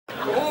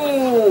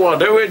Oh, I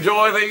do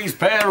enjoy these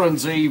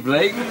parents'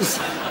 evenings.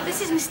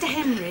 This is Mr.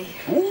 Henry.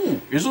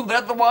 Ooh, isn't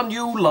that the one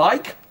you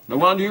like? The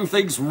one you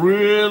think's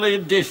really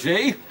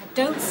dishy?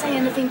 Don't say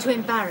anything to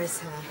embarrass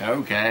her.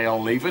 OK,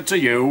 I'll leave it to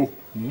you.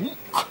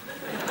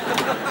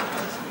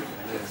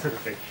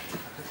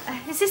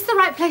 Is this the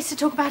right place to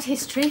talk about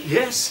history?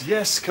 Yes,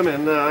 yes, come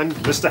in. I'm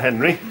Mr.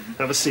 Henry.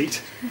 Have a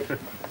seat.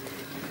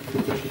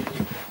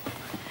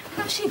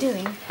 How's she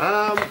doing?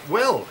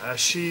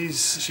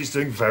 She's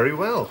doing very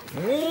well.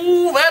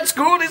 Ooh, that's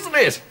good, isn't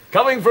it?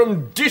 Coming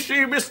from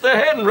dishy Mr.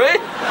 Henry.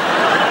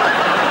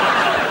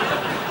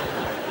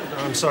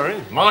 I'm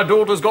sorry? My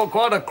daughter's got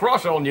quite a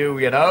crush on you,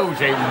 you know.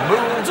 She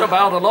moves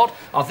about a lot.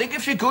 I think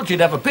if she could, she'd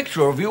have a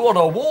picture of you on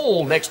her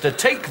wall next to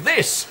Take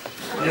This.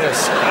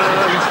 Yes,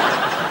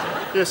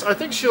 yes, I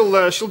think she'll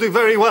do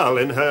very well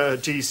in her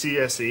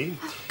GCSE.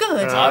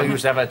 Good. I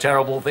used to have a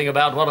terrible thing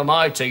about one of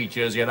my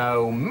teachers, you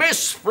know.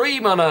 Miss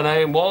Freeman, her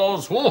name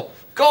was. Oh,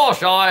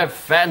 gosh, I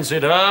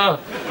fancied her.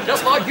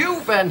 Just like you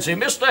fancy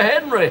Mr.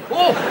 Henry.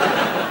 Oh,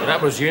 but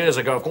that was years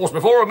ago, of course,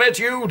 before I met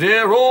you,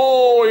 dear.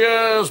 Oh,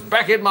 yes,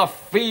 back in my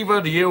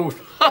fevered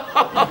youth.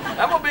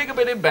 Am I being a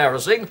bit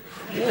embarrassing?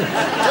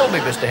 Tell me,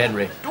 Mr.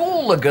 Henry, do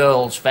all the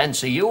girls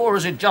fancy you, or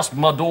is it just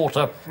my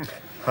daughter?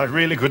 I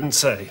really couldn't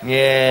say.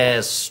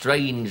 Yes,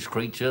 strange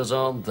creatures,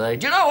 aren't they?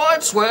 Do you know,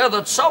 I'd swear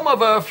that some of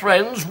her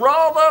friends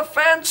rather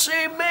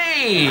fancy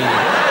me.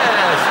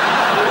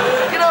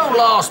 Yes. You know,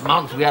 last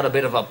month we had a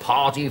bit of a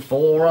party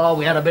for her.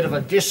 We had a bit of a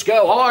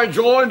disco. I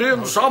joined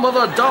in some of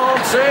the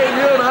dancing,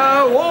 you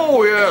know.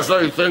 Oh, yes,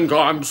 they think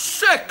I'm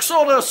sex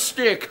on a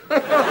stick.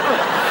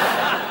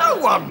 No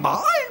one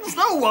minds.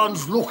 No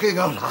one's looking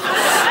at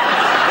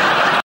us.